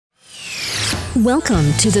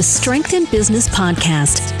Welcome to the Strength in Business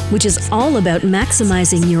podcast, which is all about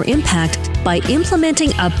maximizing your impact by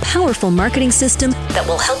implementing a powerful marketing system that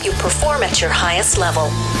will help you perform at your highest level.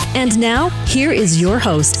 And now, here is your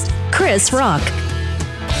host, Chris Rock.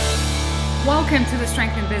 Welcome to the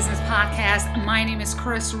Strength in Business podcast. My name is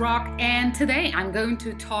Chris Rock, and today I'm going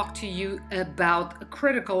to talk to you about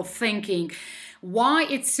critical thinking. Why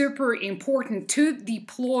it's super important to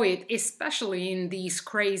deploy it, especially in these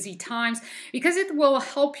crazy times, because it will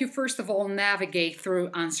help you, first of all, navigate through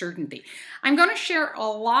uncertainty. I'm going to share a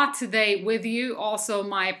lot today with you, also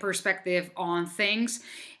my perspective on things.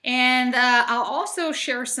 And I'll also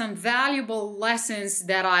share some valuable lessons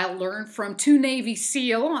that I learned from two Navy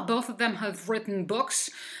SEAL. Both of them have written books.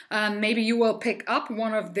 Maybe you will pick up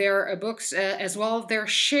one of their books as well. They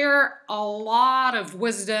share a lot of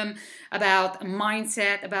wisdom about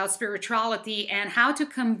mindset, about spirituality, and how to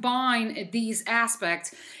combine these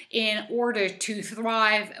aspects in order to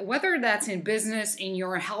thrive, whether that's in business, in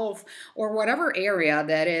your health, or whatever area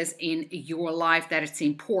that is in your life that is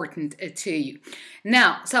important to you.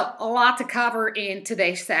 Now, so a lot to cover in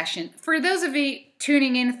today's session. For those of you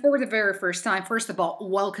tuning in for the very first time, first of all,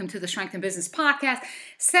 welcome to the Strength in Business podcast.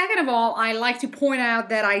 Second of all, I like to point out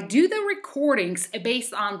that I do the recordings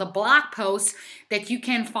based on the blog posts that you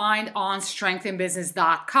can find on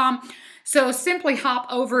strengthinbusiness.com. So simply hop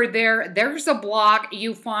over there. There's a blog.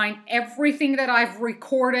 You find everything that I've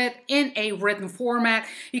recorded in a written format.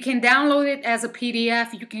 You can download it as a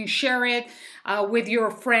PDF. You can share it with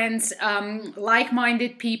your friends,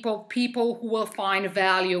 like-minded people who will find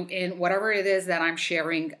value in whatever it is that I'm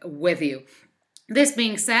sharing with you. This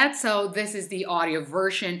being said, so this is the audio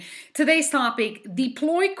version. Today's topic,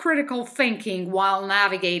 deploy critical thinking while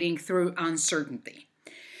navigating through uncertainty.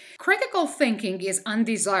 Critical thinking is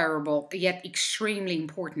undesirable, yet extremely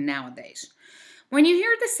important nowadays. When you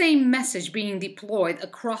hear the same message being deployed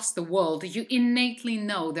across the world, you innately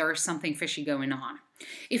know there is something fishy going on.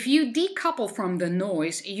 If you decouple from the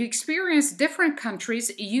noise, you experience different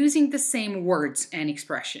countries using the same words and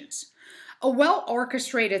expressions. A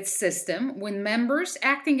well-orchestrated system with members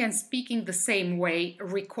acting and speaking the same way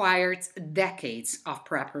requires decades of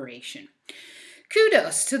preparation.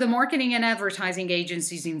 Kudos to the marketing and advertising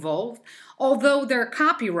agencies involved, although their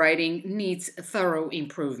copywriting needs thorough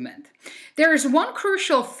improvement. There is one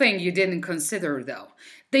crucial thing you didn't consider, though.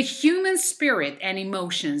 The human spirit and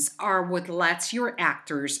emotions are what lets your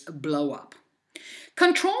actors blow up.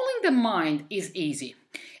 Controlling the mind is easy.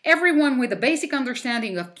 Everyone with a basic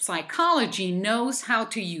understanding of psychology knows how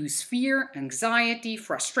to use fear, anxiety,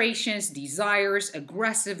 frustrations, desires,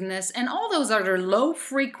 aggressiveness, and all those other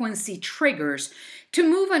low-frequency triggers to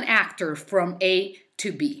move an actor from A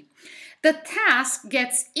to B. The task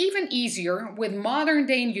gets even easier with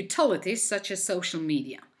modern-day utilities such as social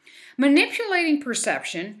media. Manipulating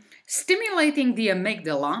perception, stimulating the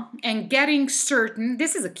amygdala, and getting certain,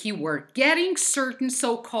 this is a key word, getting certain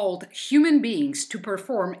so-called human beings to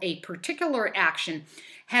perform a particular action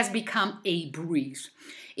has become a breeze.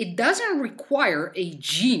 It doesn't require a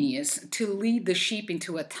genius to lead the sheep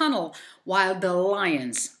into a tunnel while the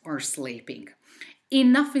lions are sleeping.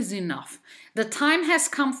 Enough is enough. The time has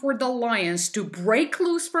come for the lions to break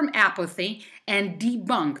loose from apathy and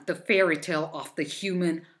debunk the fairy tale of the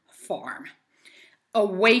human farm.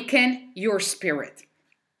 Awaken your spirit.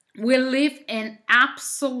 We live in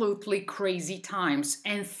absolutely crazy times,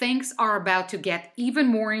 and things are about to get even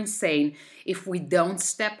more insane if we don't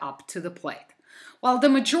step up to the plate. While the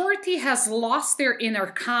majority has lost their inner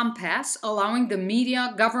compass, allowing the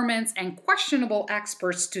media, governments, and questionable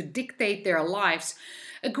experts to dictate their lives,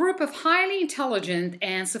 a group of highly intelligent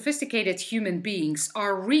and sophisticated human beings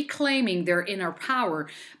are reclaiming their inner power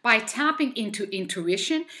by tapping into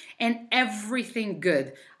intuition and everything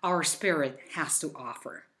good our spirit has to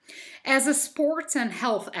offer. As a sports and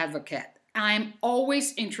health advocate, I am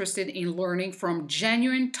always interested in learning from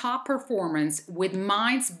genuine top performance with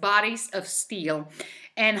minds, bodies of steel,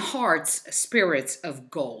 and hearts, spirits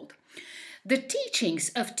of gold. The teachings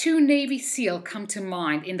of two Navy SEAL come to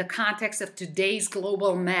mind in the context of today's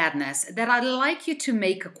global madness that I'd like you to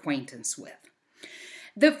make acquaintance with.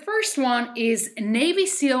 The first one is Navy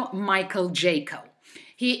SEAL Michael Jaco.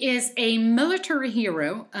 He is a military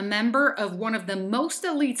hero, a member of one of the most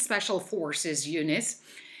elite special forces units,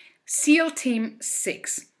 SEAL Team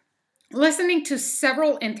 6. Listening to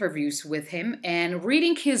several interviews with him and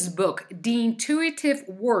reading his book, The Intuitive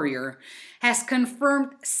Warrior, has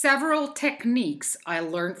confirmed several techniques I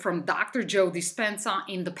learned from Dr. Joe Dispenza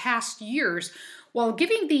in the past years while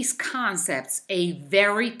giving these concepts a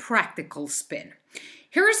very practical spin.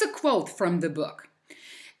 Here is a quote from the book.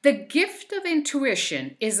 The gift of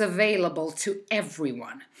intuition is available to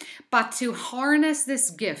everyone, but to harness this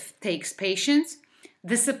gift takes patience,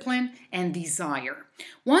 discipline, and desire.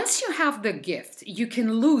 Once you have the gift, you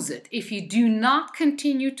can lose it if you do not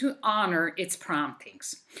continue to honor its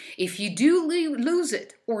promptings. If you do lose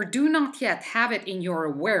it or do not yet have it in your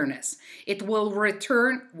awareness, it will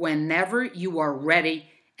return whenever you are ready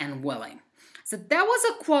and willing. So that was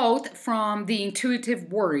a quote from The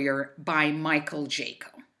Intuitive Warrior by Michael Jaco.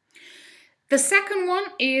 The second one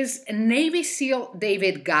is Navy SEAL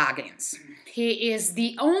David Goggins. He is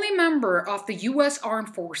the only member of the U.S.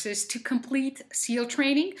 Armed Forces to complete SEAL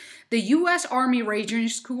training, the U.S. Army Ranger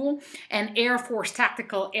School, and Air Force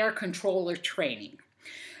Tactical Air Controller training.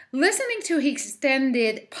 Listening to his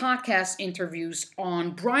extended podcast interviews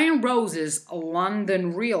on Brian Rose's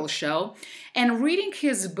London Real show and reading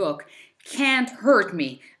his book, Can't Hurt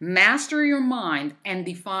Me, Master Your Mind and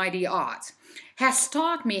Defy the Odds, has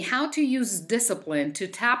taught me how to use discipline to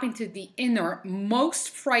tap into the inner, most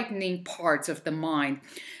frightening parts of the mind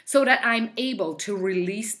so that I'm able to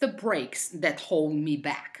release the brakes that hold me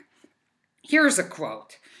back. Here's a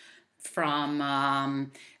quote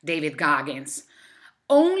from David Goggins.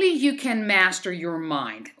 Only you can master your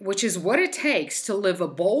mind, which is what it takes to live a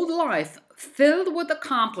bold life filled with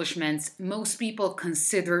accomplishments most people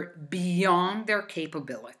consider beyond their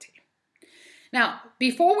capability. Now,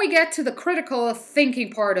 before we get to the critical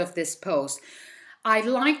thinking part of this post, I'd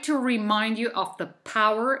like to remind you of the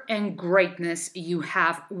power and greatness you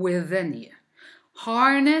have within you.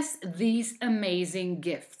 Harness these amazing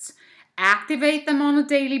gifts. Activate them on a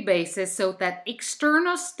daily basis so that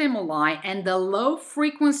external stimuli and the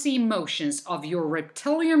low-frequency emotions of your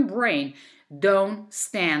reptilian brain don't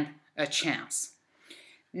stand a chance.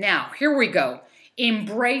 Now, here we go.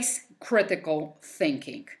 Embrace critical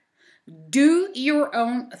thinking. Do your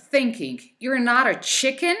own thinking. You're not a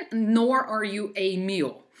chicken, nor are you a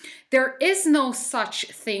mule. There is no such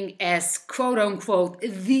thing as quote unquote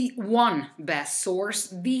the one best source,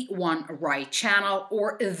 the one right channel,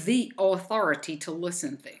 or the authority to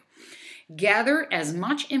listen to. Gather as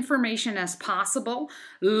much information as possible,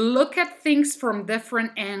 look at things from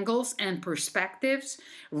different angles and perspectives,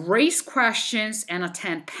 raise questions, and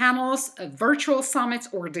attend panels, virtual summits,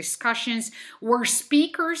 or discussions where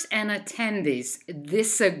speakers and attendees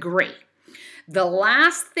disagree. The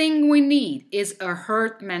last thing we need is a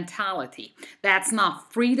herd mentality. That's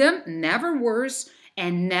not freedom, never was,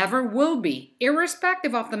 and never will be,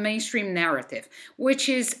 irrespective of the mainstream narrative, which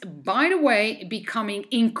is, by the way, becoming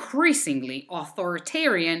increasingly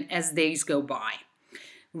authoritarian as days go by.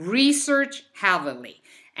 Research heavily.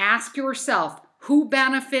 Ask yourself who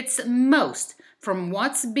benefits most from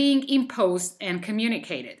what's being imposed and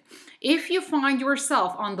communicated. If you find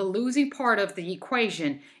yourself on the losing part of the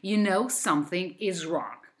equation, you know something is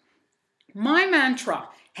wrong. My mantra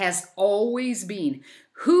has always been,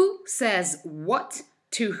 who says what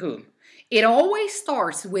to whom? It always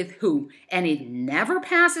starts with who, and it never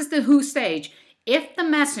passes the who stage if the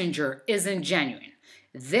messenger isn't genuine.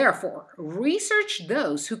 Therefore, research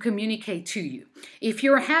those who communicate to you. If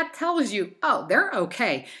your head tells you, oh, they're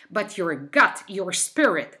okay, but your gut, your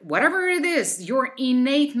spirit, whatever it is, your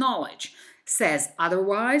innate knowledge says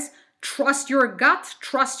otherwise, trust your gut,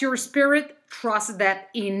 trust your spirit, trust that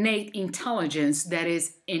innate intelligence that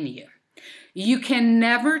is in you. You can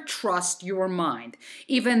never trust your mind.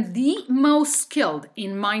 Even the most skilled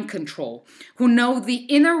in mind control, who know the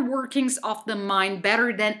inner workings of the mind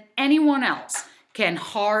better than anyone else, can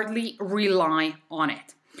hardly rely on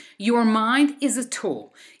it. Your mind is a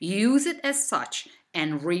tool. Use it as such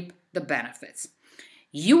and reap the benefits.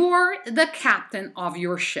 You are the captain of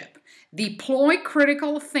your ship. Deploy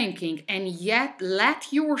critical thinking and yet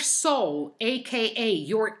let your soul, aka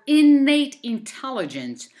your innate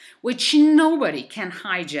intelligence, which nobody can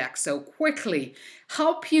hijack so quickly,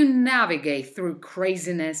 help you navigate through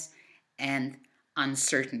craziness and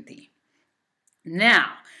uncertainty.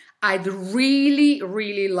 Now, I'd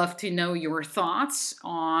really love to know your thoughts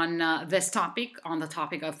on this topic, on the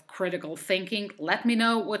topic of critical thinking. Let me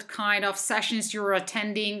know what kind of sessions you're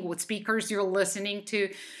attending, what speakers you're listening to.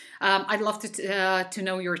 I'd love to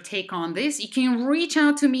know your take on this. You can reach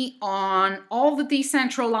out to me on all the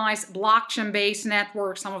decentralized blockchain-based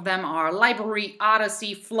networks. Some of them are LBRY,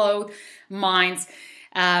 Odyssey, Float, Minds.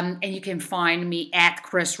 And you can find me at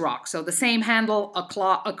Chris Rock. So the same handle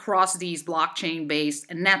across these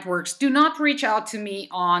blockchain-based networks. Do not reach out to me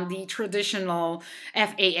on the traditional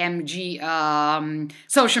FAMG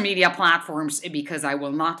social media platforms because I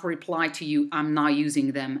will not reply to you. I'm not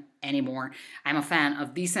using them anymore. I'm a fan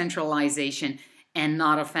of decentralization and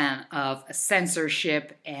not a fan of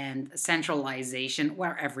censorship and centralization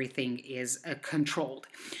where everything is controlled.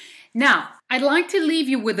 Now, I'd like to leave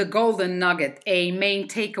you with a golden nugget, a main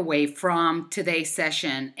takeaway from today's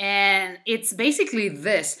session, and it's basically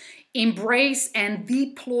this. Embrace and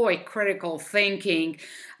deploy critical thinking.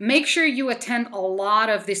 Make sure you attend a lot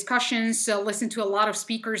of discussions, listen to a lot of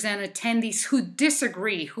speakers and attendees who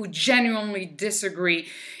disagree, who genuinely disagree,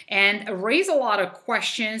 and raise a lot of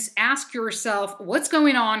questions. Ask yourself, what's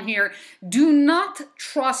going on here? Do not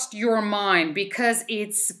trust your mind because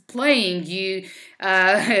it's playing you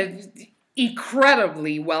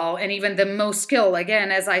incredibly well, and even the most skilled,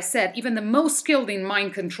 again, as I said, even the most skilled in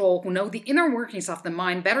mind control, who know the inner workings of the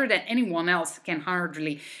mind better than anyone else, can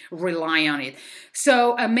hardly rely on it.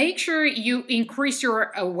 So make sure you increase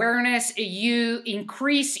your awareness, you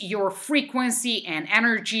increase your frequency and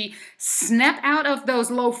energy, snap out of those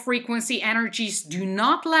low frequency energies. Do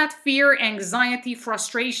not let fear, anxiety,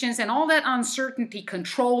 frustrations, and all that uncertainty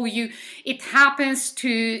control you. It happens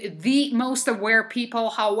to the most aware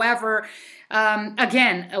people. However,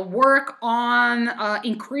 again, work on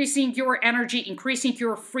increasing your energy, increasing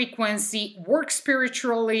your frequency, work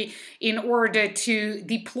spiritually in order to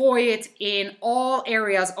deploy it in all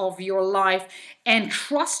areas of your life, and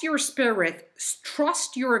trust your spirit,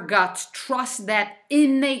 trust your gut, trust that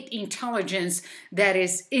innate intelligence that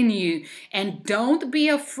is in you, and don't be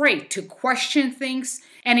afraid to question things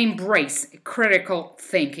and embrace critical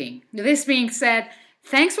thinking. This being said,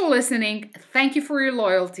 thanks for listening. Thank you for your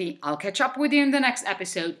loyalty. I'll catch up with you in the next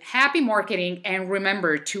episode. Happy marketing, and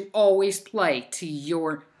remember to always play to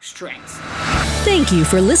your strengths. Thank you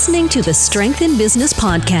for listening to the Strength in Business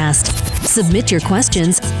podcast. Submit your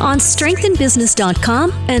questions on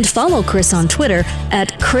strengthinbusiness.com and follow Chris on Twitter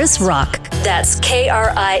at Chris Rock. That's KRISZROKK.